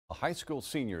A high school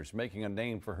senior is making a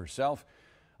name for herself.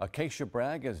 Acacia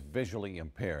Bragg is visually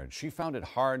impaired. She found it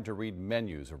hard to read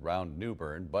menus around New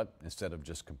Bern, but instead of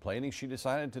just complaining, she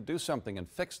decided to do something and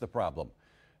fix the problem.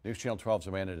 News Channel 12's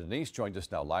Amanda Denise joins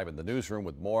us now live in the newsroom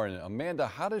with more. And Amanda,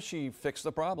 how does she fix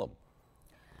the problem?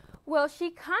 Well, she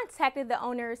contacted the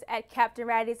owners at Captain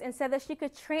Raddy's and said that she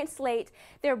could translate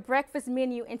their breakfast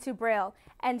menu into braille.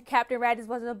 And Captain Raddy's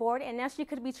wasn't aboard, and now she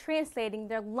could be translating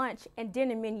their lunch and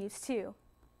dinner menus too.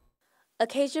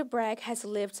 Acacia Bragg has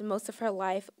lived most of her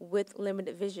life with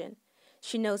limited vision.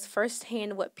 She knows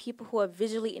firsthand what people who are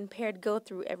visually impaired go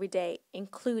through every day,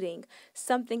 including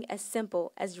something as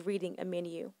simple as reading a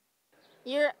menu.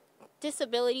 Your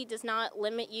disability does not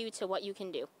limit you to what you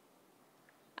can do.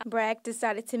 Bragg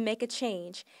decided to make a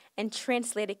change and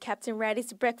translated Captain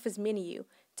Raddy's breakfast menu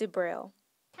to braille.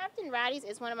 Captain Raddy's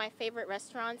is one of my favorite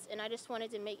restaurants, and I just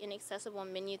wanted to make an accessible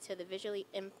menu to the visually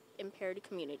impaired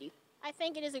community. I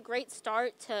think it is a great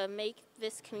start to make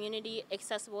this community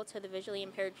accessible to the visually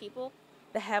impaired people.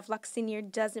 The Havelock senior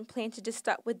doesn't plan to just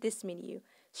stop with this menu.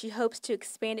 She hopes to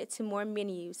expand it to more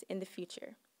menus in the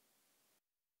future.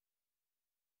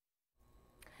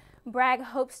 Bragg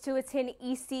hopes to attend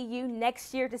ECU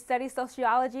next year to study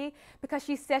sociology because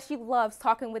she says she loves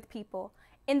talking with people.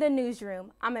 In the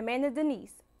newsroom, I'm Amanda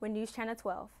Denise with News Channel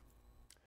 12.